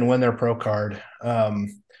does go ahead and win their pro card.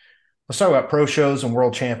 Let's talk about pro shows and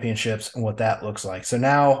world championships and what that looks like. So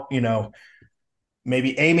now,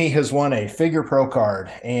 maybe Amy has won a figure pro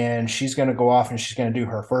card and she's going to go off and she's going to do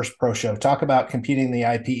her first pro show. Talk about competing in the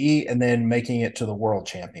IPE and then making it to the world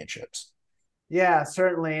championships. Yeah,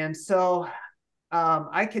 certainly. And so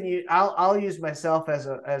I'll use myself as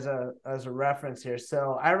a reference here.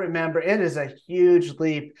 So I remember it is a huge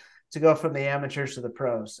leap to go from the amateurs to the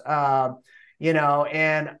pros.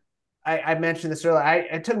 And I mentioned this earlier.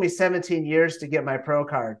 It took me 17 years to get my pro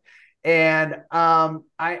card, and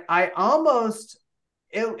I almost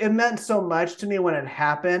it meant so much to me when it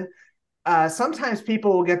happened. Sometimes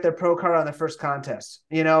people will get their pro card on their first contest,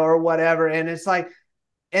 or whatever, and it's like,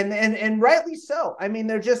 and rightly so. I mean,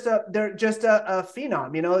 they're just a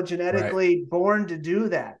phenom, genetically born to do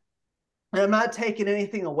that. And I'm not taking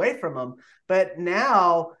anything away from them, but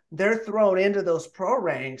now they're thrown into those pro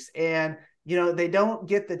ranks, and they don't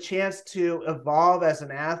get the chance to evolve as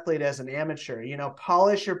an athlete, as an amateur.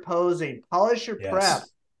 Polish your posing, polish your prep.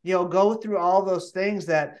 Go through all those things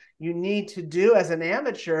that you need to do as an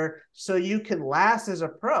amateur so you can last as a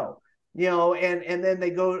pro. And then they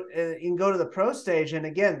go and go to the pro stage. And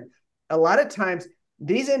again, a lot of times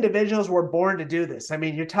these individuals were born to do this. I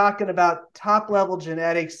mean, you're talking about top level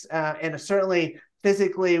genetics and certainly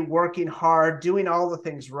physically working hard, doing all the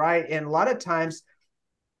things right. And a lot of times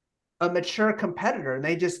a mature competitor, and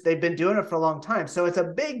they've been doing it for a long time. So it's a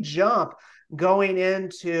big jump going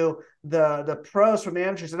into the pros from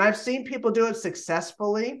amateurs. And I've seen people do it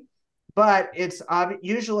successfully, but it's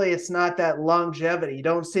usually it's not that longevity. You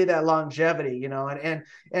don't see that longevity,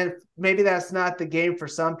 and maybe that's not the game for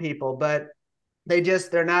some people, but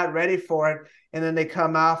they're not ready for it. And then they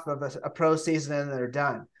come off of a pro season and they're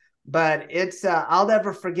done. But it's I'll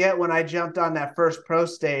never forget when I jumped on that first pro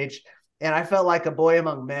stage and I felt like a boy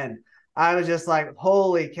among men. I was just like,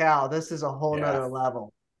 holy cow, this is a whole nother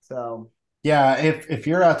level. So yeah, if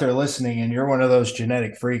you're out there listening and you're one of those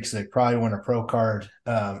genetic freaks that probably won a pro card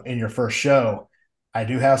in your first show, I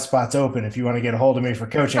do have spots open. If you want to get a hold of me for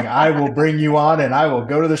coaching, I will bring you on and I will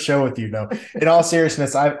go to the show with you. No, in all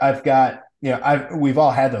seriousness, I've got, we've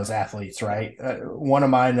all had those athletes, right? One of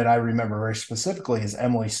mine that I remember very specifically is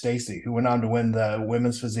Emily Stacy, who went on to win the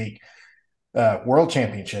women's physique world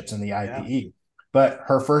championships in the IPE. But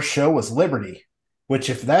her first show was Liberty, which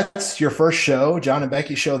if that's your first show, John and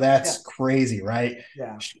Becky show, Yeah. that's crazy, right?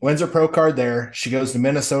 Yeah. She wins her pro card there. She goes to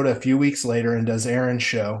Minnesota a few weeks later and does Aaron's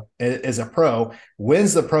show as a pro,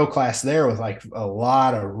 wins the pro class there with like a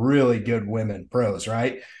lot of really good women pros,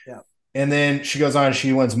 right? Yeah. And then she goes on,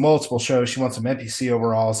 she wins multiple shows. She won some NPC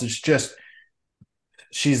overalls. It's just,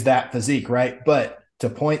 she's that physique, right? But to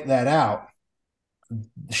point that out,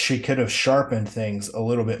 she could have sharpened things a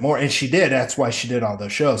little bit more. And she did. That's why she did all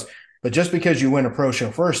those shows. But just because you win a pro show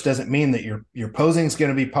first doesn't mean that your posing is going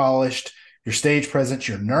to be polished, your stage presence,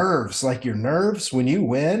 your nerves, like your nerves when you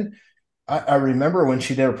win. I remember when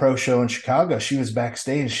she did a pro show in Chicago, she was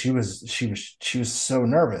backstage. She was so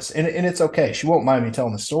nervous. And it's okay. She won't mind me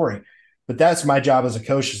telling the story. But that's my job as a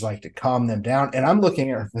coach, is like to calm them down. And I'm looking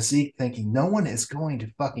at her physique thinking, no one is going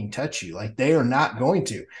to fucking touch you. Like, they are not going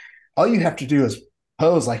to. All you have to do is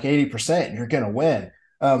pose like 80% and you're going to win.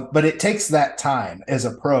 But it takes that time as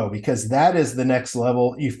a pro, because that is the next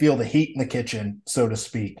level. You feel the heat in the kitchen, so to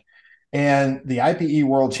speak. And the IPE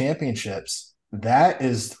World Championships, that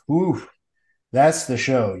is, ooh, that's the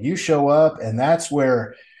show. You show up, and that's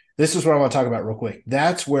where, this is what I want to talk about real quick.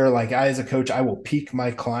 That's where, like, I, as a coach, I will peak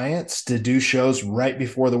my clients to do shows right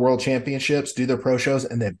before the World Championships, do their pro shows,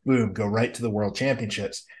 and then boom, go right to the World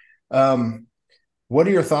Championships. What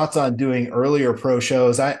are your thoughts on doing earlier pro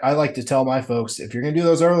shows? I like to tell my folks, if you're going to do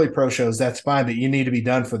those early pro shows, that's fine, but you need to be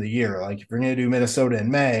done for the year. Like, if you're going to do Minnesota in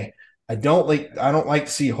May, I don't like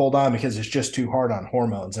to see you hold on, because it's just too hard on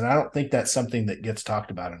hormones. And I don't think that's something that gets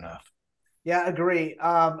talked about enough. Yeah, agree.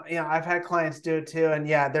 I've had clients do it too. And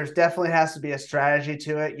yeah, there's definitely has to be a strategy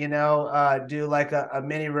to it, do like a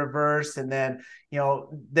mini reverse, and then,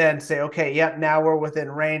 then say, okay, yep, now we're within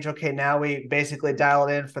range. Okay, now we basically dial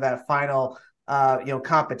it in for that final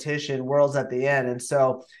competition, worlds at the end. And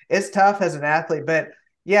so it's tough as an athlete, but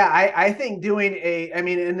yeah, I think doing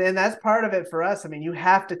and that's part of it for us. I mean, you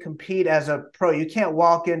have to compete as a pro. You can't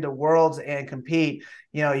walk into worlds and compete.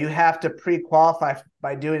 You have to pre-qualify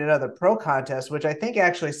by doing another pro contest, which I think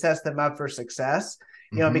actually sets them up for success,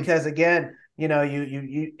 because again,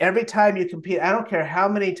 you every time you compete, I don't care how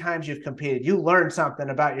many times you've competed, you learn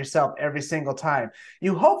something about yourself every single time.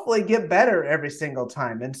 You hopefully get better every single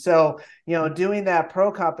time. And so, doing that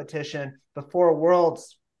pro competition before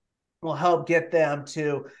worlds will help get them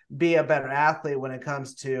to be a better athlete when it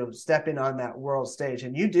comes to stepping on that world stage.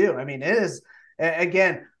 And you do. I mean, it is,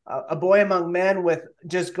 again, a boy among men with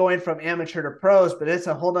just going from amateur to pros, but it's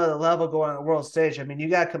a whole nother level going on the world stage. I mean, you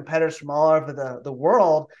got competitors from all over the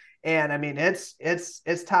world, and I mean, it's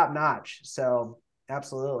top notch. So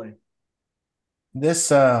absolutely. This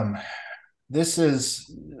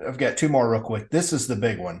is, I've got two more real quick. This is the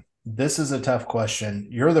big one. This is a tough question.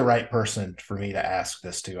 You're the right person for me to ask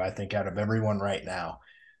this to, I think, out of everyone right now.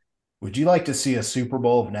 Would you like to see a Super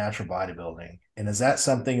Bowl of natural bodybuilding? And is that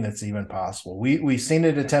something that's even possible? We've seen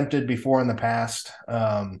it attempted before in the past.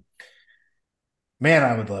 Man,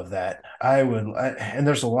 I would love that. And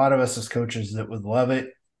there's a lot of us as coaches that would love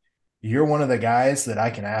it. You're one of the guys that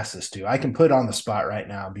I can ask this to. I can put on the spot right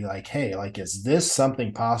now and be like, hey, like, is this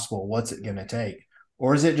something possible? What's it going to take?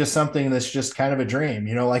 Or is it just something that's just kind of a dream,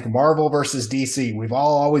 like Marvel versus DC? We've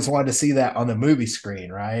all always wanted to see that on the movie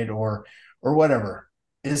screen, right? Or whatever.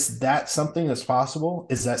 Is that something that's possible?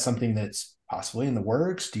 Is that something that's possibly in the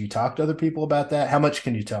works? Do you talk to other people about that? How much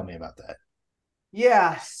can you tell me about that?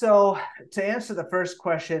 Yeah. So to answer the first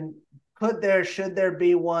question, should there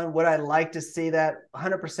be one? Would I like to see that?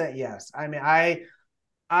 100% yes. I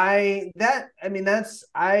mean,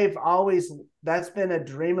 that's been a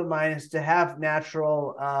dream of mine, is to have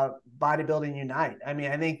natural bodybuilding unite. I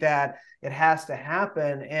mean, I think that it has to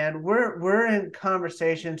happen, and we're in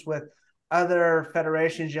conversations with other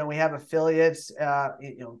federations. We have affiliates,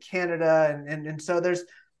 Canada, and so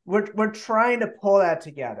we're trying to pull that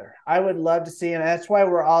together. I would love to see, and that's why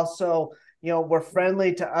we're also, we're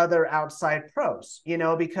friendly to other outside pros,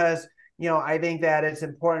 because I think that it's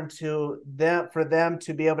important for them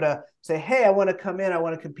to be able to say, hey, I want to come in, I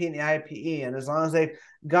want to compete in the IPE. And as long as they've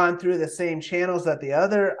gone through the same channels that the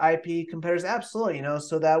other IPE competitors, absolutely,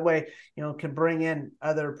 so that way, can bring in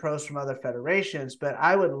other pros from other federations. But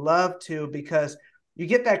I would love to, because you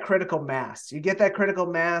get that critical mass.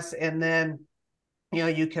 And then,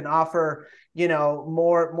 you can offer,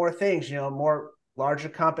 more things, more larger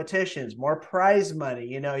competitions, more prize money.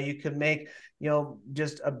 You can make,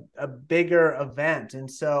 just a bigger event. And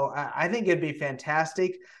so I think it'd be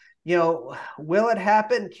fantastic. Will it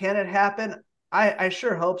happen? Can it happen? I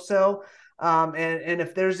sure hope so. And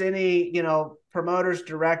if there's any, promoters,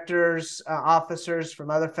 directors, officers from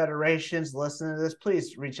other federations listening to this,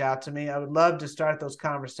 please reach out to me. I would love to start those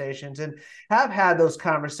conversations and have had those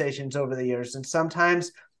conversations over the years. And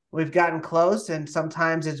sometimes we've gotten close, and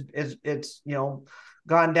sometimes it's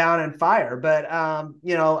gone down in fire. But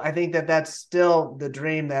I think that that's still the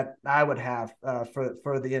dream that I would have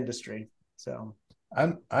for the industry. So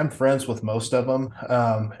I'm friends with most of them,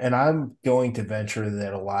 and I'm going to venture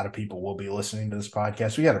that a lot of people will be listening to this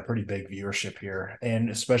podcast. We got a pretty big viewership here, and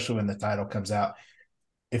especially when the title comes out.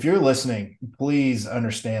 If you're listening, please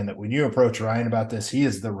understand that when you approach Ryan about this, he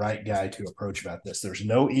is the right guy to approach about this. There's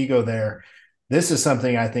no ego there. This is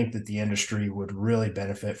something I think that the industry would really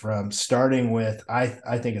benefit from, starting with, I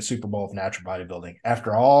think, a Super Bowl of natural bodybuilding.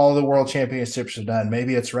 After all the world championships are done,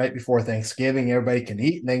 maybe it's right before Thanksgiving, everybody can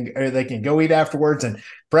eat, and then they can go eat afterwards and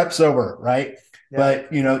prep's over, right? Yeah.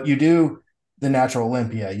 But, you do the Natural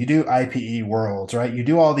Olympia, you do IPE Worlds, right? You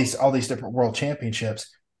do all these different world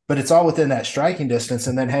championships, but it's all within that striking distance.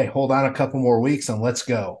 And then, hey, hold on a couple more weeks and let's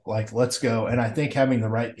go. Let's go. And I think having the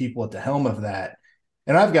right people at the helm of that,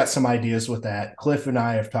 and I've got some ideas with that. Cliff and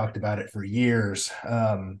I have talked about it for years.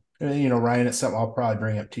 Ryan, it's something I'll probably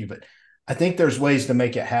bring up to you, but I think there's ways to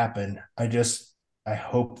make it happen. I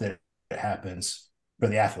hope that it happens for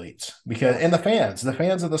the athletes and the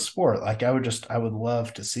fans of the sport. I would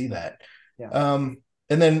love to see that. Yeah.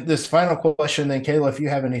 And then this final question, then Kayla, if you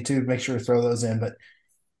have any too, make sure to throw those in, but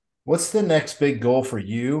what's the next big goal for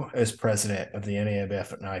you as president of the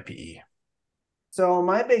NANBF and IPE? So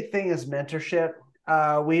my big thing is mentorship.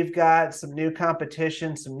 We've got some new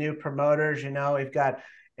competition, some new promoters. We've got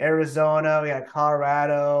Arizona, we got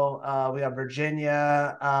Colorado, we got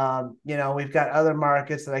Virginia. We've got other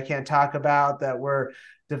markets that I can't talk about that we're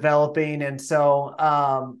developing. And so,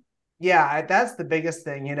 that's the biggest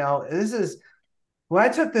thing. This is when I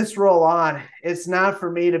took this role on, it's not for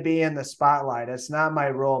me to be in the spotlight. It's not my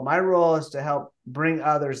role. My role is to help bring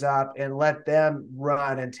others up and let them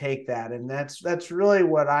run and take that. And that's really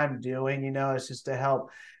what I'm doing, it's just to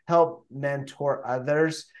help mentor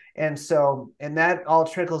others. And that all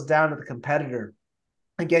trickles down to the competitor.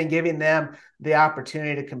 Again, giving them the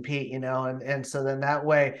opportunity to compete, and so then that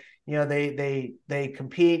way, they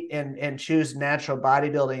compete and choose natural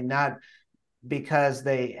bodybuilding, not because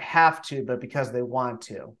they have to, but because they want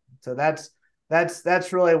to. So that's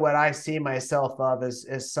really what I see myself of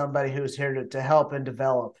as somebody who's here to help and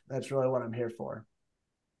develop. That's really what I'm here for.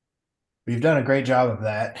 You've done a great job of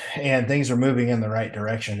that, and things are moving in the right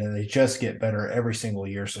direction, and they just get better every single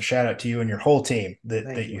year. So shout out to you and your whole team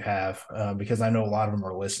that you have, because I know a lot of them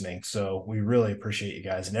are listening. So we really appreciate you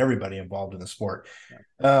guys and everybody involved in the sport.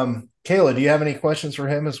 Kayla, do you have any questions for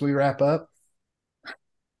him as we wrap up?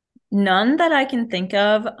 None that I can think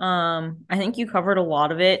of. I think you covered a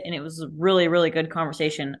lot of it, and it was a really, really good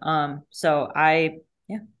conversation. That's all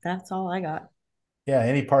I got. Yeah.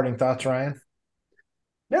 Any parting thoughts, Ryan?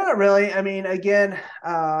 No, not really. I mean, again,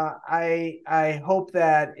 I hope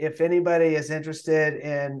that if anybody is interested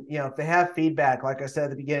in, if they have feedback, like I said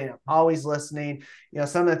at the beginning, I'm always listening.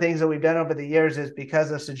 Some of the things that we've done over the years is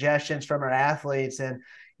because of suggestions from our athletes and,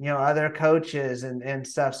 other coaches and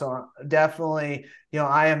stuff. So definitely,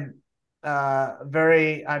 I am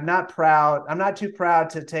I'm not too proud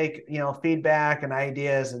to take, feedback and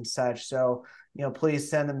ideas and such. So, please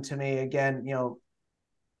send them to me. Again,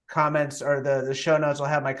 comments or the show notes will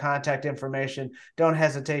have my contact information. Don't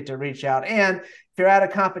hesitate to reach out. And if you're at a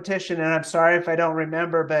competition, and I'm sorry if I don't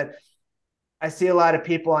remember, but I see a lot of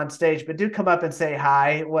people on stage, but do come up and say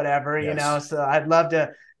hi, whatever, yes. So I'd love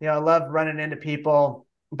to, I love running into people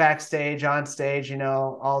backstage, on stage,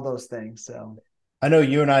 all those things. So I know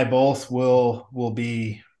you and I both will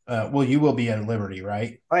be, you will be in Liberty,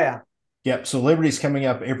 right? Oh yeah. Yep. So Liberty's coming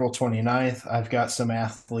up April 29th. I've got some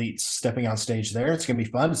athletes stepping on stage there. It's going to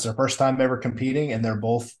be fun. It's their first time ever competing, and they're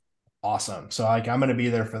both awesome. So I'm going to be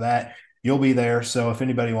there for that. You'll be there. So if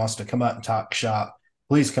anybody wants to come up and talk shop,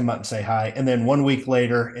 please come up and say hi. And then 1 week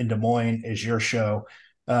later in Des Moines is your show.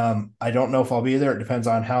 I don't know if I'll be there. It depends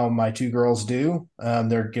on how my two girls do.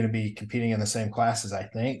 They're going to be competing in the same classes, I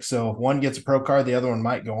think. So if one gets a pro card, the other one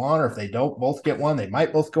might go on, or if they don't both get one, they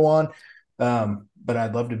might both go on. But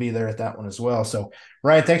I'd love to be there at that one as well. So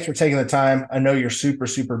Ryan, thanks for taking the time. I know you're super,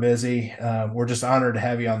 super busy. We're just honored to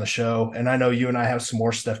have you on the show. And I know you and I have some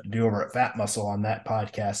more stuff to do over at Fat Muscle on that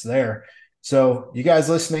podcast there. So you guys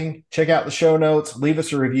listening, check out the show notes, leave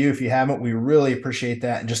us a review if you haven't. We really appreciate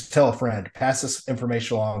that. And just tell a friend, pass this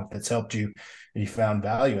information along if it's helped you and you found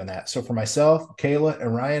value in that. So for myself, Kayla,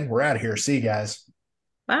 and Ryan, we're out of here. See you guys.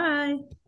 Bye.